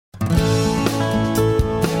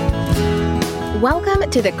Welcome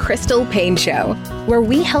to the Crystal Paine Show, where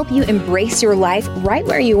we help you embrace your life right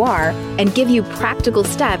where you are and give you practical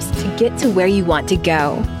steps to get to where you want to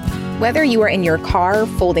go. Whether you are in your car,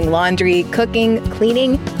 folding laundry, cooking,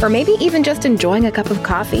 cleaning, or maybe even just enjoying a cup of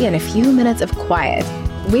coffee and a few minutes of quiet,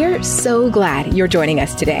 we're so glad you're joining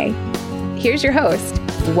us today. Here's your host,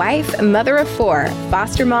 wife, mother of four,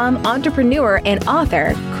 foster mom, entrepreneur, and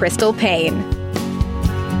author, Crystal Paine.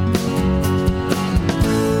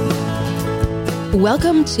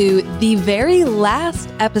 Welcome to the very last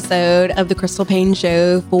episode of the Crystal Paine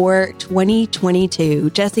Show for 2022.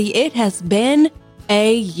 Jesse, it has been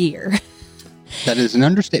a year. That is an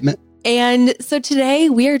understatement. And so today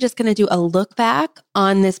we are just going to do a look back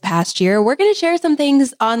on this past year. We're going to share some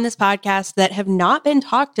things on this podcast that have not been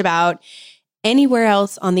talked about anywhere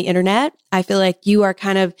else on the internet. I feel like you are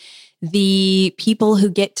kind of the people who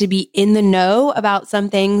get to be in the know about some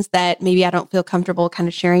things that maybe I don't feel comfortable kind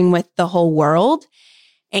of sharing with the whole world.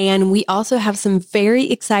 And we also have some very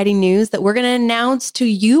exciting news that we're going to announce to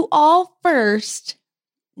you all first.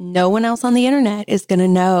 No one else on the internet is going to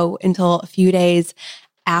know until a few days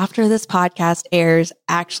after this podcast airs,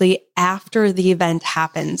 actually after the event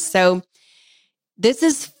happens. So this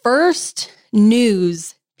is first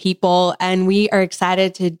news, people, and we are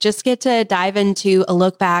excited to just get to dive into a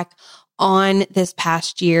look back on this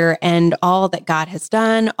past year and all that God has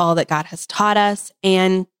done, all that God has taught us,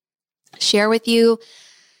 and share with you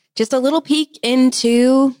just a little peek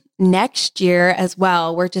into next year as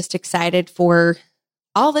well. We're just excited for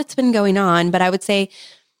all that's been going on, but I would say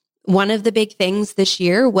one of the big things this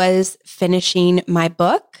year was finishing my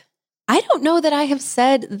book. I don't know that I have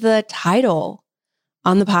said the title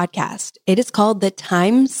on the podcast. It is called The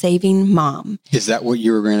Time-Saving Mom. Is that what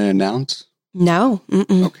you were going to announce? No.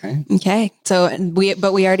 Mm-mm. Okay. So we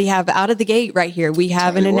already have out of the gate right here. We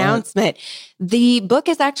have an announcement. The book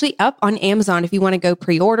is actually up on Amazon if you want to go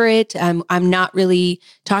pre-order it. I'm not really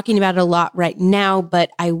talking about it a lot right now, but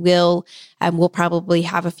I will. We'll probably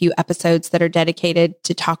have a few episodes that are dedicated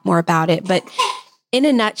to talk more about it. But in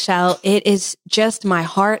a nutshell, it is just my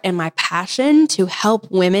heart and my passion to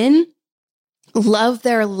help women love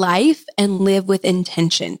their life and live with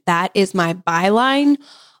intention. That is my byline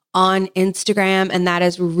on Instagram, and that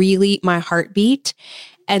is really my heartbeat.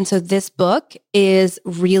 And so this book is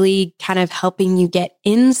really kind of helping you get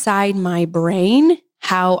inside my brain,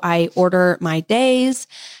 how I order my days,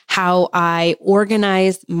 how I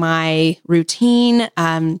organize my routine,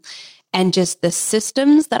 and just the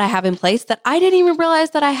systems that I have in place that I didn't even realize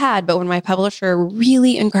that I had. But when my publisher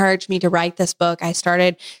really encouraged me to write this book, I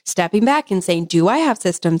started stepping back and saying, do I have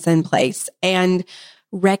systems in place? And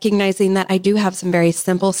recognizing that I do have some very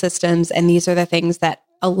simple systems, and these are the things that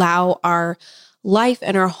allow our life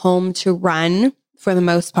and our home to run, for the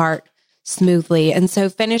most part, smoothly. And so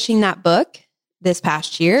finishing that book this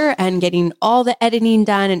past year and getting all the editing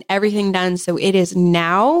done and everything done, so it is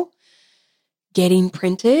now getting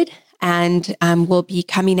printed and will be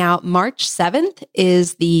coming out March 7th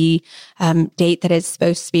is the date that is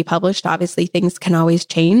supposed to be published. Obviously, things can always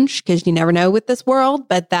change because you never know with this world,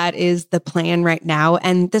 but that is the plan right now.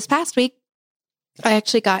 And this past week, I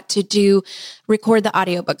actually got to record the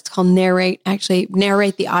audiobook. It's called narrate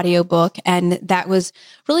the audiobook. And that was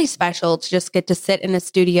really special to just get to sit in a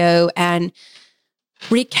studio and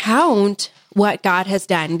recount what God has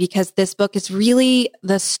done, because this book is really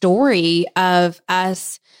the story of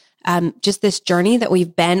us. Just this journey that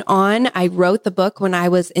we've been on. I wrote the book when I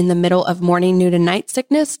was in the middle of morning, noon, and night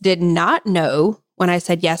sickness. Did not know when I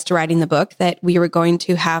said yes to writing the book that we were going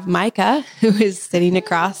to have Micah, who is sitting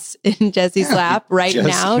across in Jesse's lap right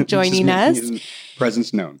now, joining us.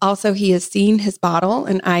 Presence known. Also, he has seen his bottle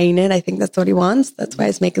and eyeing it. I think that's what he wants. That's why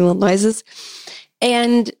he's making little noises.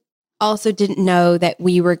 And also didn't know that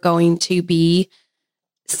we were going to be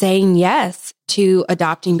saying yes to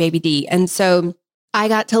adopting baby D. And so I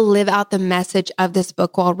got to live out the message of this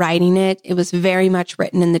book while writing it. It was very much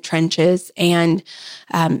written in the trenches. And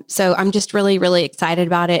so I'm just really, really excited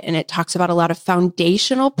about it. And it talks about a lot of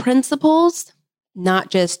foundational principles, not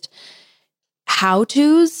just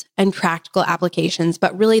how-tos and practical applications,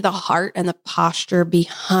 but really the heart and the posture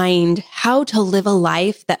behind how to live a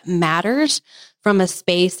life that matters from a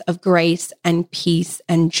space of grace and peace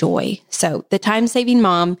and joy. So The Time-Saving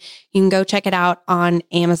Mom, you can go check it out on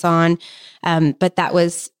Amazon. But that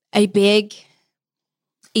was a big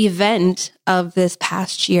event of this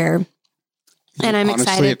past year. And I'm Honestly,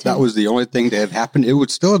 excited. If that was the only thing to have happened, it would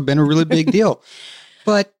still have been a really big deal.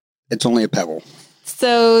 But it's only a pebble.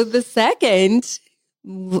 So the second,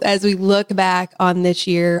 as we look back on this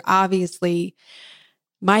year, obviously,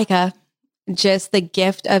 Micah, just the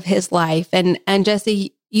gift of his life. And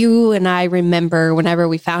Jesse, you and I remember whenever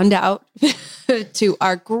we found out, to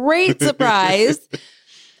our great surprise,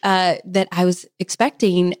 that I was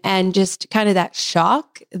expecting, and just kind of that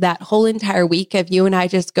shock, that whole entire week of you and I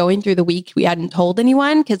just going through the week. We hadn't told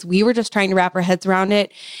anyone because we were just trying to wrap our heads around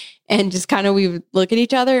it, and just kind of, we would look at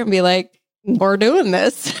each other and be like, we're doing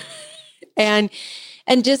this. and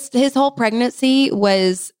just his whole pregnancy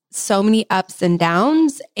was so many ups and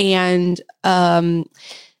downs, and a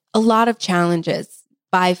lot of challenges.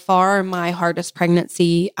 By far my hardest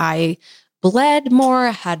pregnancy. I bled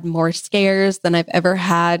more, had more scares than I've ever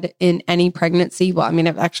had in any pregnancy. Well, I mean,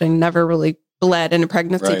 I've actually never really bled in a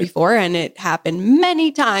pregnancy before, and it happened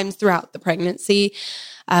many times throughout the pregnancy.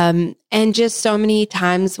 And just so many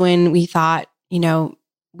times when we thought,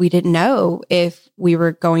 we didn't know if we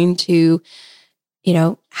were going to,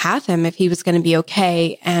 have him, if he was going to be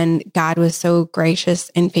okay. And God was so gracious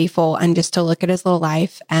and faithful, and just to look at his little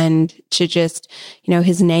life and to just,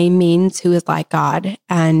 his name means who is like God.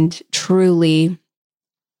 And truly,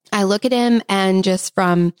 I look at him, and just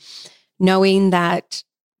from knowing that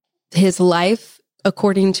his life,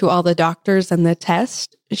 according to all the doctors and the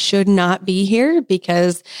test, should not be here,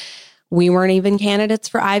 because we weren't even candidates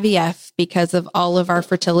for IVF because of all of our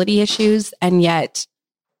fertility issues. And yet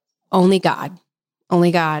only God,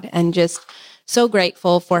 and just so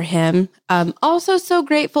grateful for him. Also so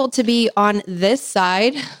grateful to be on this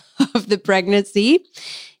side of the pregnancy.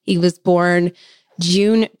 He was born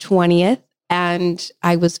June 20th, and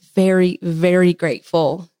I was very, very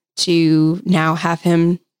grateful to now have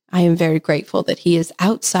him. I am very grateful that he is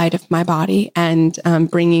outside of my body and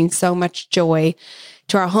bringing so much joy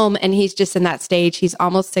to our home. And he's just in that stage. He's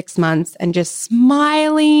almost 6 months, and just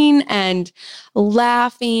smiling and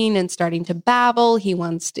laughing and starting to babble. He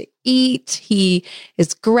wants to eat. He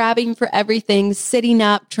is grabbing for everything, sitting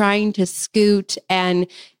up, trying to scoot. And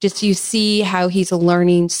just, you see how he's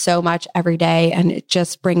learning so much every day. And it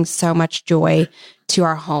just brings so much joy to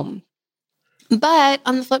our home. But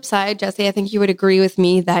on the flip side, Jesse, I think you would agree with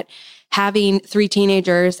me that having 3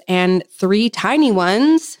 teenagers and 3 tiny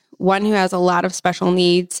ones, one who has a lot of special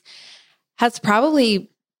needs, has probably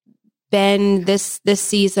been this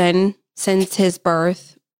season since his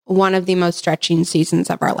birth, one of the most stretching seasons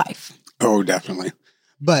of our life. Oh, definitely.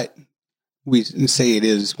 But we say it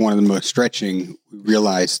is one of the most stretching. We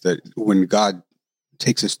realize that when God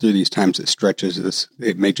takes us through these times, it stretches us.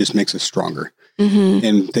 It just makes us stronger. Mm-hmm.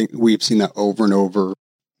 And we've seen that over and over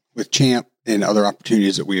with Champ and other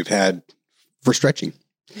opportunities that we've had for stretching.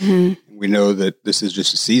 Mm-hmm. We know that this is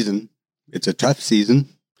just a season. It's a tough season,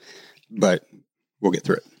 but we'll get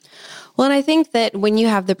through it. Well, and I think that when you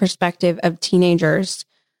have the perspective of teenagers,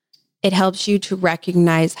 it helps you to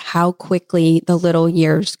recognize how quickly the little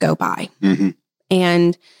years go by. Mm-hmm.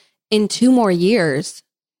 And in 2 more years,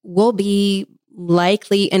 we'll be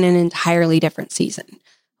likely in an entirely different season.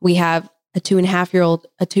 We have a 2.5-year-old,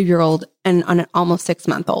 a 2-year-old, and an almost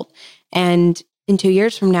 6-month-old. And in 2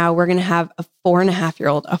 years from now, we're going to have a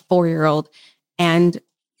 4.5-year-old, a 4-year-old, and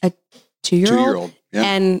a 2-year-old, yeah.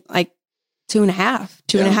 And like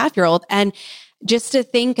 2.5-year-old. And just to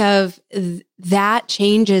think of that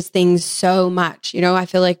changes things so much. I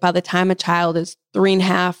feel like by the time a child is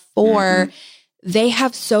 3.5, 4, mm-hmm. they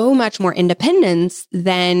have so much more independence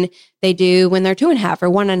than they do when they're 2.5 or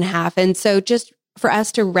 1.5. And so just for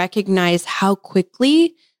us to recognize how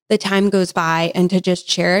quickly the time goes by, and to just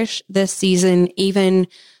cherish this season, even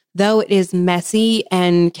though it is messy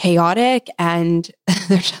and chaotic, and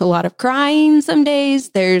there's a lot of crying some days,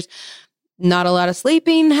 there's not a lot of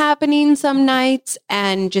sleeping happening some nights,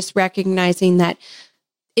 and just recognizing that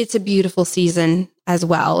it's a beautiful season as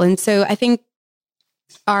well. And so I think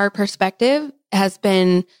our perspective has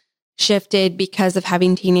been shifted because of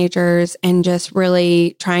having teenagers, and just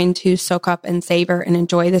really trying to soak up and savor and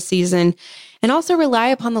enjoy the season, and also rely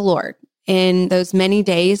upon the Lord in those many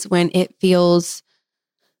days when it feels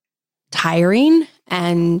tiring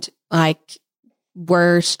and like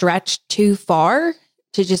we're stretched too far,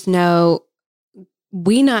 to just know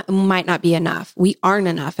we might not be enough. We aren't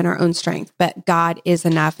enough in our own strength, but God is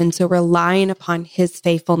enough. And so relying upon his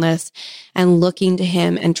faithfulness and looking to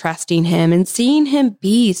him and trusting him and seeing him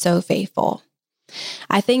be so faithful.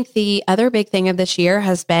 I think the other big thing of this year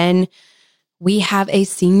has been we have a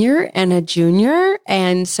senior and a junior.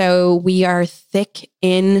 And so we are thick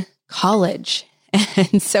in college.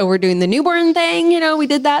 And so we're doing the newborn thing. We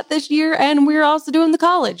did that this year, and we're also doing the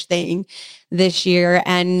college thing this year.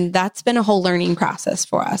 And that's been a whole learning process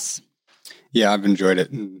for us. Yeah, I've enjoyed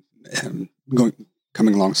it. And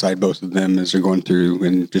coming alongside both of them as they're going through,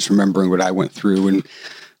 and just remembering what I went through and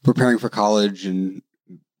preparing for college. And,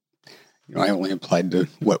 I only applied to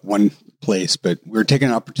one place, but we were taking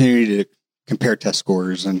an opportunity to compare test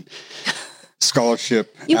scores and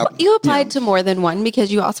scholarship. You applied to more than one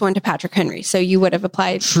because you also went to Patrick Henry. So you would have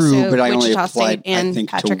applied to but I only Wichita applied, State and I think,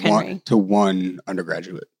 Patrick Henry. to one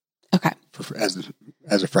undergraduate. Okay.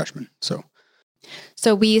 As a freshman.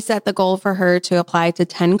 So we set the goal for her to apply to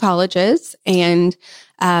 10 colleges, and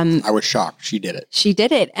I was shocked. She did it. She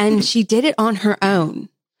did it, and she did it on her own.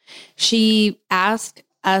 She asked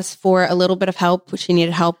us for a little bit of help. She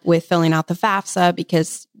needed help with filling out the FAFSA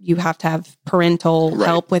because you have to have parental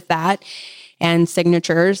help with that and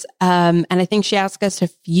signatures. And I think she asked us a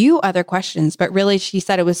few other questions, but really she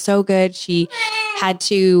said it was so good. She had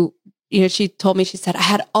to, she told me, she said, I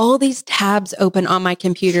had all these tabs open on my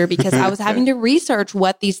computer because I was having to research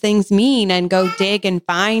what these things mean and go dig and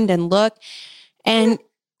find and look. And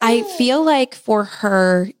I feel like for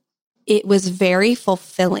her, it was very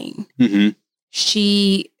fulfilling. Mm-hmm.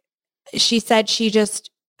 She said she just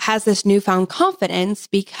has this newfound confidence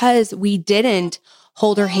because we didn't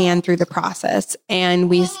hold her hand through the process. And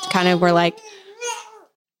we kind of were like,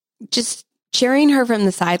 just cheering her from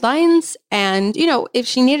the sidelines. And, if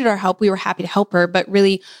she needed our help, we were happy to help her, but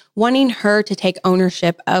really wanting her to take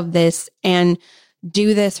ownership of this and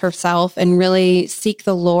do this herself and really seek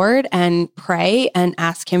the Lord and pray and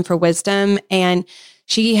ask him for wisdom. And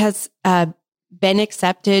she has been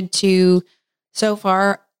accepted to, so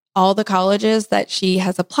far, all the colleges that she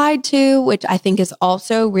has applied to, which I think is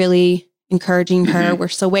also really encouraging her. Mm-hmm. We're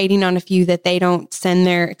still waiting on a few that they don't send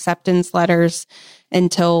their acceptance letters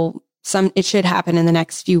until it should happen in the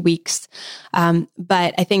next few weeks.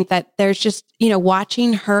 But I think that there's just,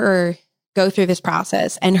 watching her go through this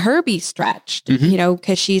process and her be stretched, mm-hmm.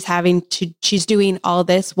 Because she's doing all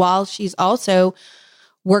this while she's also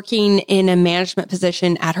working in a management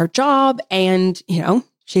position at her job. And,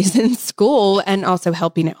 she's in school and also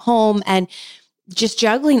helping at home and just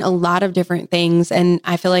juggling a lot of different things. And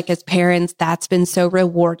I feel like as parents, that's been so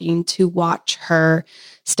rewarding to watch her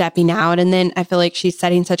stepping out. And then I feel like she's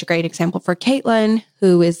setting such a great example for Caitlin,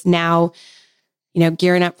 who is now,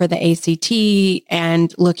 gearing up for the ACT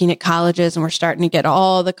and looking at colleges, and we're starting to get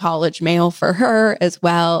all the college mail for her as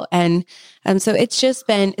well. And so it's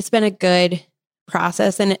been a good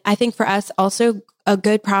process. And I think for us also a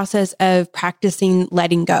good process of practicing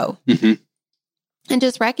letting go. Mm-hmm. And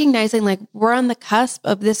just recognizing like we're on the cusp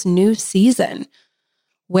of this new season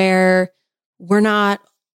where we're not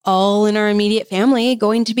all in our immediate family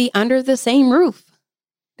going to be under the same roof.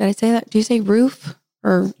 Did I say that? Do you say roof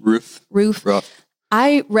or roof? Rough.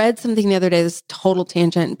 I read something the other day, this total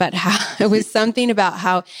tangent, but it was something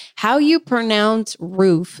about how you pronounce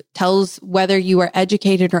roof tells whether you are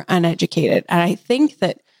educated or uneducated. And I think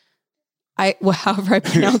that however I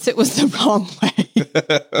pronounce it was the wrong way.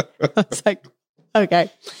 I was like, okay.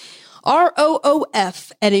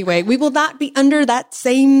 ROOF. Anyway, we will not be under the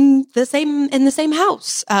same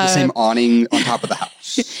house. The same awning on top of the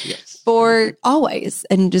house. Yes. For always.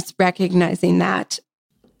 And just recognizing that.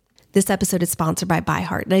 This episode is sponsored by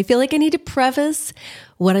ByHeart. And I feel like I need to preface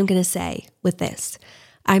what I'm going to say with this.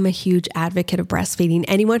 I'm a huge advocate of breastfeeding.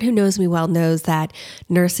 Anyone who knows me well knows that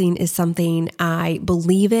nursing is something I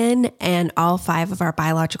believe in, and all 5 of our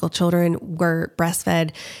biological children were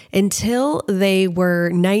breastfed until they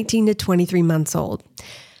were 19 to 23 months old.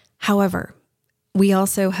 However, we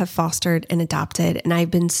also have fostered and adopted, and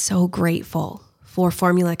I've been so grateful for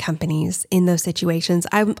formula companies in those situations.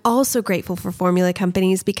 I'm also grateful for formula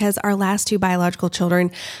companies because our last 2 biological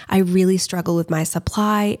children, I really struggled with my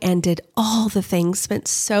supply and did all the things, spent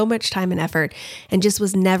so much time and effort, and just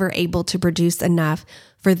was never able to produce enough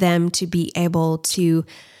for them to be able to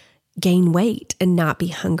gain weight and not be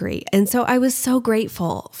hungry. And so I was so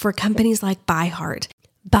grateful for companies like ByHeart.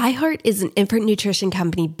 ByHeart is an infant nutrition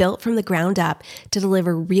company built from the ground up to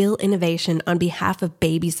deliver real innovation on behalf of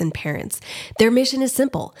babies and parents. Their mission is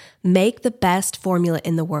simple: make the best formula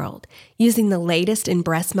in the world. Using the latest in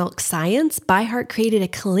breast milk science, ByHeart created a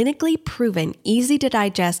clinically proven, easy to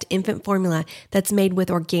digest infant formula that's made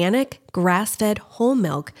with organic, grass-fed whole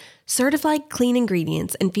milk, certified clean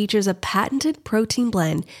ingredients, and features a patented protein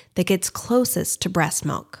blend that gets closest to breast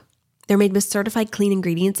milk. They're made with certified clean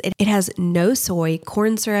ingredients. It has no soy,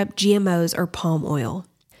 corn syrup, GMOs, or palm oil.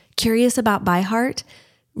 Curious about ByHeart?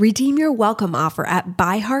 Redeem your welcome offer at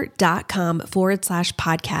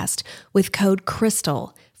byheart.com/podcast with code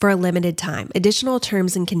CRYSTAL for a limited time. Additional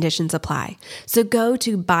terms and conditions apply. So go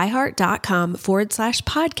to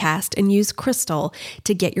byheart.com/podcast and use CRYSTAL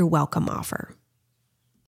to get your welcome offer.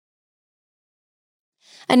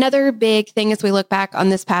 Another big thing as we look back on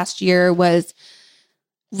this past year was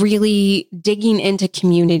really digging into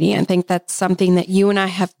community. I think that's something that you and I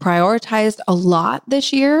have prioritized a lot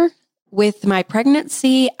this year. With my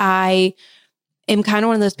pregnancy, I am kind of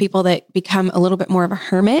one of those people that become a little bit more of a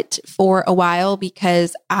hermit for a while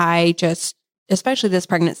because I just, especially this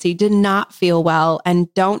pregnancy, did not feel well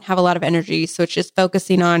and don't have a lot of energy. So it's just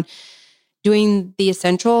focusing on doing the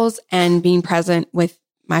essentials and being present with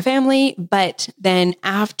my family. But then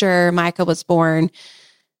after Micah was born,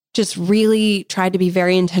 just really tried to be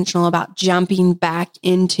very intentional about jumping back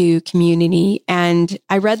into community. And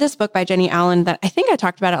I read this book by Jenny Allen that I think I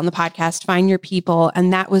talked about it on the podcast, Find Your People.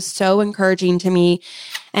 And that was so encouraging to me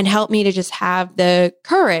and helped me to just have the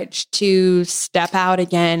courage to step out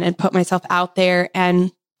again and put myself out there.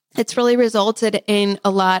 And it's really resulted in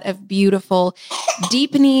a lot of beautiful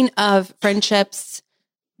deepening of friendships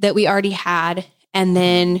that we already had, and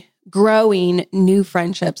then growing new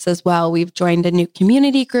friendships as well. We've joined a new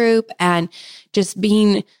community group and just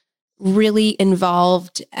being really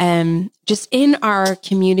involved just in our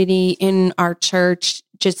community, in our church.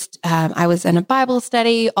 I was in a Bible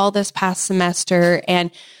study all this past semester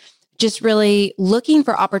and just really looking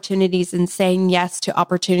for opportunities and saying yes to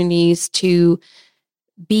opportunities to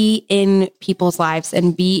be in people's lives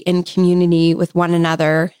and be in community with one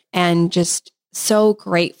another. And just so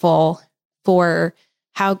grateful for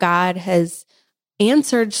how God has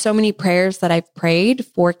answered so many prayers that I've prayed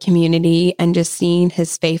for community and just seeing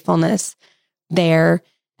his faithfulness there.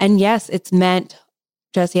 And yes, it's meant,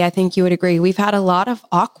 Jesse, I think you would agree, we've had a lot of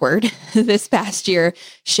awkward this past year,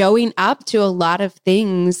 showing up to a lot of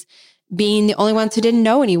things, being the only ones who didn't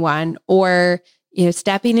know anyone, or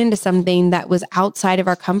stepping into something that was outside of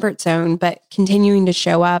our comfort zone, but continuing to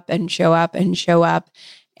show up and show up and show up,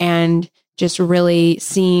 and just really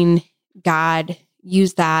seeing God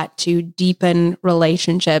use that to deepen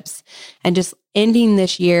relationships. And just ending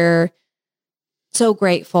this year so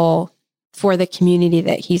grateful for the community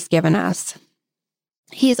that he's given us.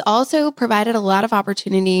 He's also provided a lot of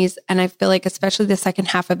opportunities, and I feel like especially the second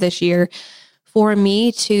half of this year, for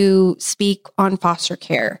me to speak on foster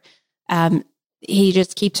care. He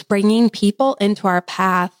just keeps bringing people into our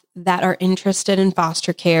path that are interested in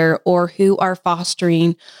foster care or who are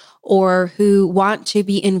fostering or who want to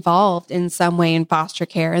be involved in some way in foster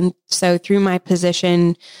care. And so through my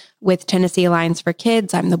position with Tennessee Alliance for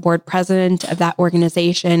Kids, I'm the board president of that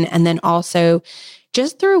organization. And then also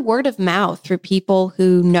just through word of mouth, through people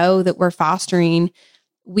who know that we're fostering,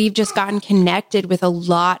 we've just gotten connected with a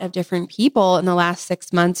lot of different people in the last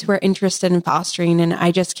 6 months who are interested in fostering. And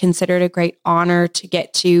I just consider it a great honor to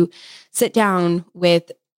get to sit down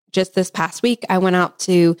with. Just this past week, I went out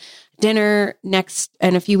to dinner. Next,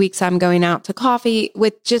 in a few weeks, I'm going out to coffee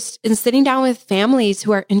and sitting down with families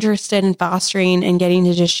who are interested in fostering and getting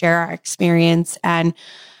to just share our experience. And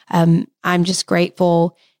I'm just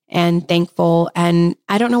grateful and thankful. And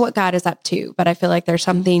I don't know what God is up to, but I feel like there's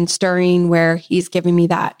something stirring where he's giving me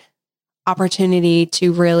that opportunity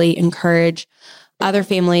to really encourage other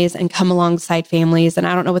families and come alongside families. And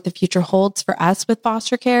I don't know what the future holds for us with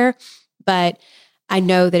foster care, but I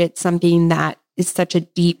know that it's something that is such a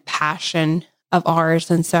deep passion of ours.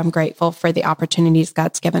 And so I'm grateful for the opportunities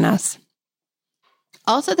God's given us.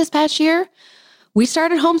 Also, this past year, we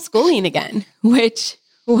started homeschooling again, which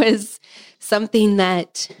was something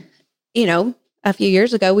that, a few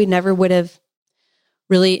years ago, we never would have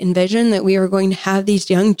really envisioned that we were going to have these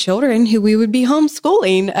young children who we would be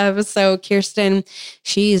homeschooling. So Kirsten,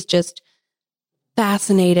 she is just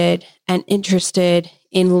fascinated and interested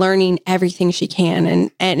in learning everything she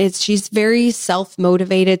can. And she's very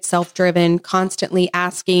self-motivated, self-driven, constantly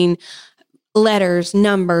asking letters,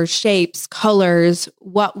 numbers, shapes, colors,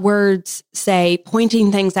 what words say,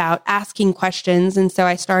 pointing things out, asking questions. And so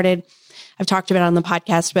I've talked about it on the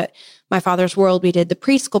podcast, but My Father's World, we did the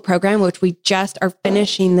preschool program, which we just are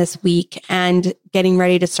finishing this week and getting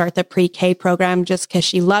ready to start the pre-K program just because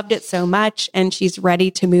she loved it so much and she's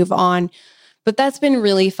ready to move on. But that's been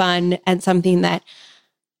really fun and something that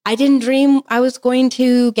I didn't dream I was going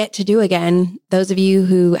to get to do again. Those of you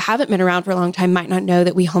who haven't been around for a long time might not know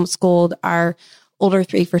that we homeschooled our older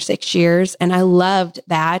 3 for 6 years, and I loved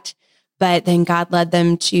that. But then God led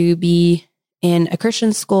them to be in a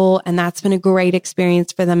Christian school, and that's been a great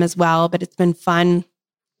experience for them as well. But it's been fun.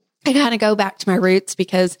 I kind of go back to my roots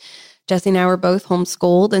because Jesse and I were both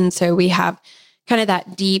homeschooled, and so we have kind of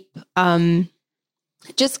that deep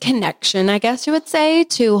just connection, I guess you would say,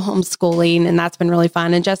 to homeschooling. And that's been really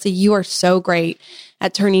fun. And Jesse, you are so great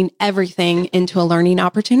at turning everything into a learning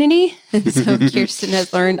opportunity. And so Kirsten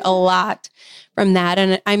has learned a lot from that.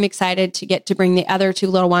 And I'm excited to get to bring the other 2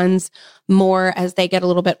 little ones more as they get a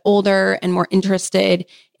little bit older and more interested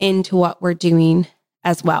into what we're doing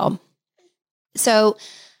as well. So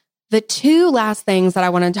the two last things that I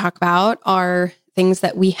want to talk about are things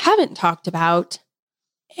that we haven't talked about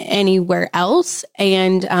anywhere else.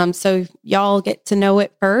 And so y'all get to know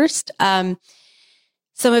it first. Some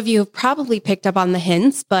of you have probably picked up on the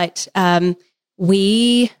hints, but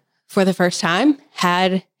we, for the first time,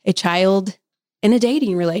 had a child in a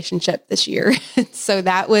dating relationship this year. So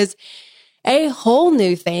that was a whole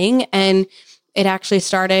new thing. And it actually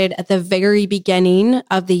started at the very beginning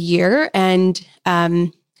of the year. And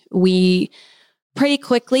we pretty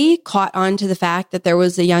quickly caught on to the fact that there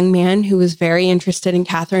was a young man who was very interested in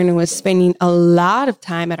Catherine and was spending a lot of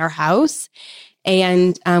time at our house.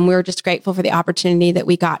 And we were just grateful for the opportunity that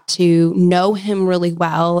we got to know him really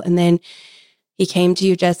well. And then he came to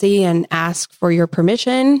you, Jesse, and asked for your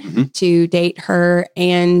permission to date her.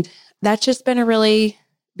 And that's just been a really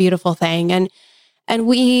beautiful thing. And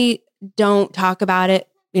we don't talk about it,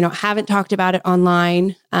 haven't talked about it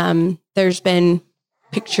online. There's been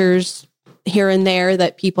pictures here and there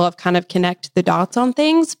that people have kind of connected the dots on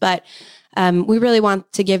things, but we really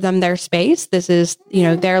want to give them their space. This is,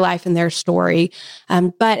 their life and their story.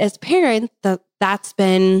 But as parents, that's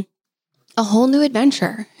been a whole new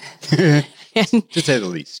adventure. To say the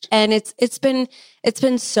least. And it's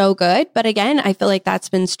been so good. But again, I feel like that's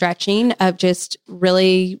been stretching of just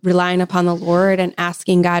really relying upon the Lord and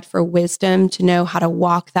asking God for wisdom to know how to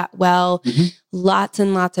walk that well. Lots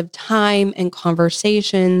and lots of time and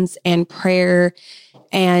conversations and prayer.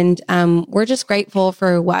 And we're just grateful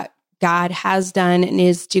for what God has done and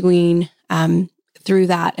is doing through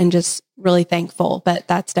that, and just really thankful. But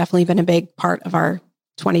that's definitely been a big part of our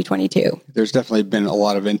 2022. There's definitely been a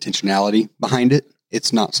lot of intentionality behind it.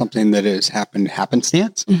 It's not something that has happened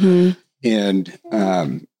happenstance. And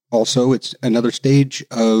also, it's another stage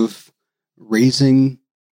of raising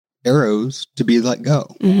arrows to be let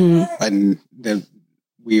go. And that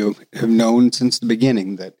we have known since the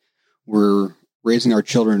beginning that we're raising our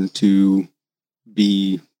children to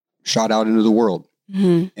be shot out into the world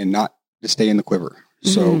and not to stay in the quiver.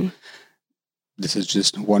 So this is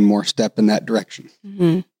just one more step in that direction.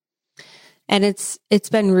 And it's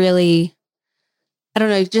been really, I don't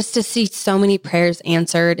know, just to see so many prayers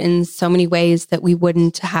answered in so many ways that we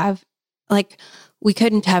wouldn't have, we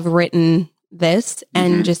couldn't have written this,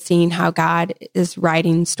 and just seeing how God is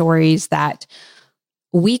writing stories that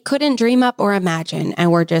we couldn't dream up or imagine.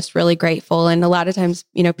 And we're just really grateful. And a lot of times,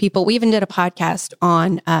 people, we even did a podcast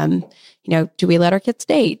on, do we let our kids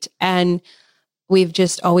date? And we've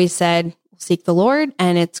just always said, seek the Lord,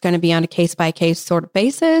 and it's going to be on a case-by-case sort of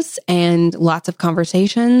basis and lots of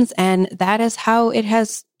conversations. And that is how it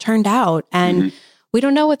has turned out. And we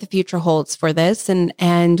don't know what the future holds for this.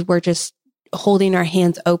 And we're just holding our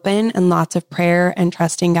hands open and lots of prayer and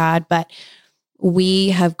trusting God. But we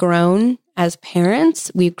have grown as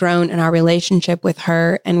parents. We've grown in our relationship with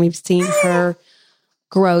her, and we've seen her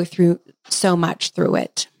grow through so much through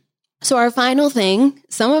it. So our final thing,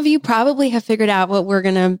 some of you probably have figured out what we're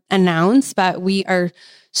going to announce, but we are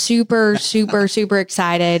super, super, super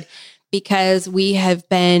excited because we have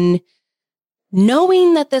been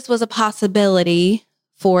knowing that this was a possibility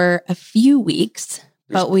for a few weeks,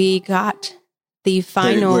 but we got the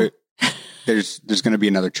final. There's going to be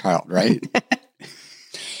another child, right?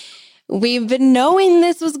 We've been knowing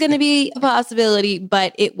this was going to be a possibility,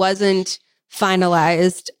 but it wasn't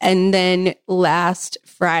finalized. And then last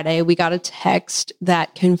Friday, we got a text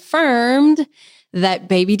that confirmed that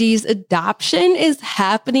Baby D's adoption is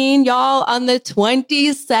happening, y'all, on the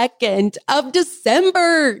 22nd of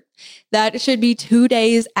December. That should be 2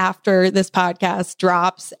 days after this podcast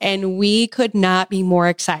drops. And we could not be more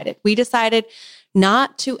excited. We decided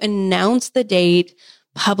not to announce the date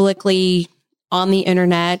publicly on the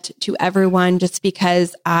internet to everyone, just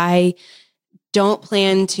because I don't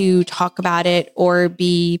plan to talk about it or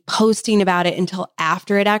be posting about it until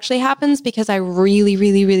after it actually happens, because I really,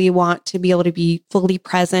 really, really want to be able to be fully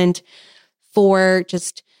present for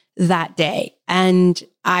just that day. And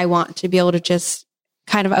I want to be able to just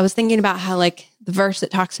I was thinking about how the verse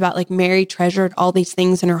that talks about Mary treasured all these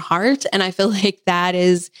things in her heart. And I feel like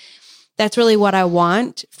that's really what I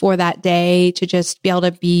want for that day, to just be able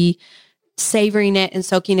to be savoring it and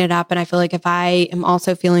soaking it up. And I feel like if I am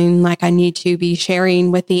also feeling like I need to be sharing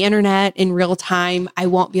with the internet in real time, I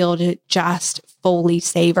won't be able to just fully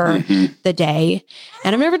savor the day.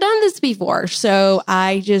 And I've never done this before, so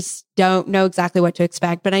I just don't know exactly what to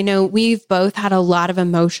expect. But I know we've both had a lot of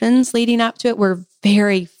emotions leading up to it. We're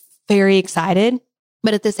very, very excited.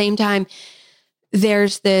 But at the same time,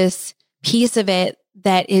 there's this piece of it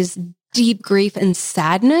that is deep grief and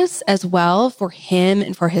sadness as well for him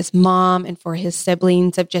and for his mom and for his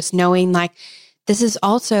siblings, of just knowing this is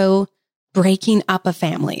also breaking up a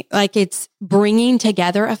family. Like it's bringing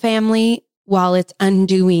together a family while it's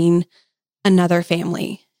undoing another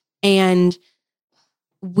family. And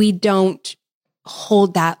we don't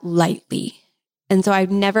hold that lightly. And so I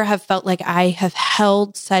never have felt like I have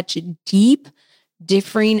held such deep,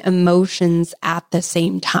 differing emotions at the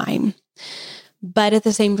same time. But at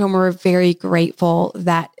the same time, we're very grateful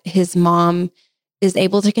that his mom is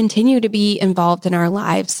able to continue to be involved in our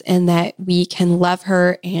lives and that we can love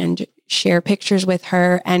her and share pictures with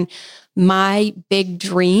her. And my big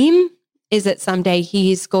dream is that someday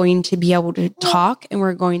he's going to be able to talk and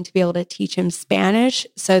we're going to be able to teach him Spanish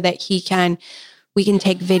so that we can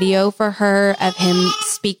take video for her of him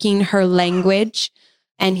speaking her language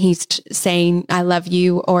and he's saying, I love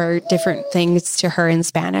you, or different things to her in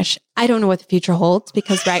Spanish. I don't know what the future holds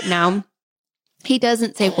because right now he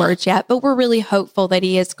doesn't say words yet, but we're really hopeful that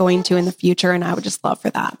he is going to in the future. And I would just love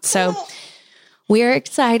for that. So we're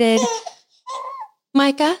excited.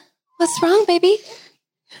 Micah, what's wrong, baby?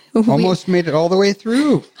 Almost made it all the way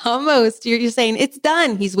through. Almost. You're saying it's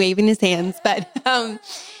done. He's waving his hands, but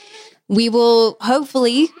we will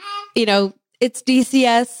hopefully, it's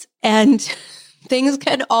DCS and things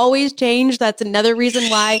can always change. That's another reason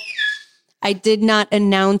why I did not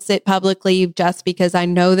announce it publicly, just because I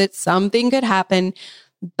know that something could happen.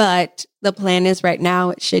 But the plan is right now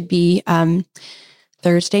it should be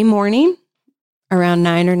Thursday morning around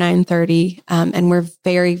 9 or 9:30. And we're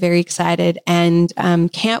very, very excited and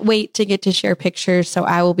can't wait to get to share pictures. So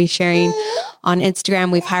I will be sharing on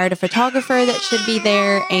Instagram. We've hired a photographer that should be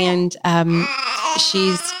there, and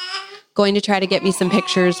she's going to try to get me some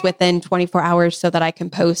pictures within 24 hours so that I can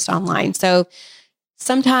post online. So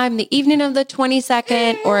sometime the evening of the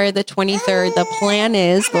 22nd or the 23rd, the plan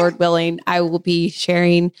is, Lord willing, I will be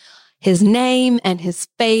sharing his name and his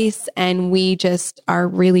face. And we just are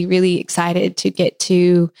really, really excited to get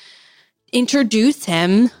to introduce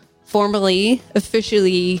him formally,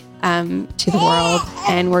 officially to the world.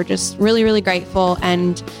 And we're just really, really grateful.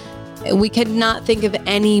 And we could not think of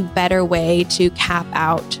any better way to cap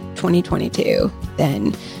out 2022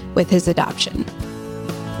 than with his adoption.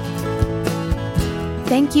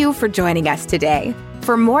 Thank you for joining us today.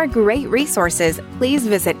 For more great resources, please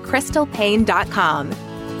visit crystalpaine.com.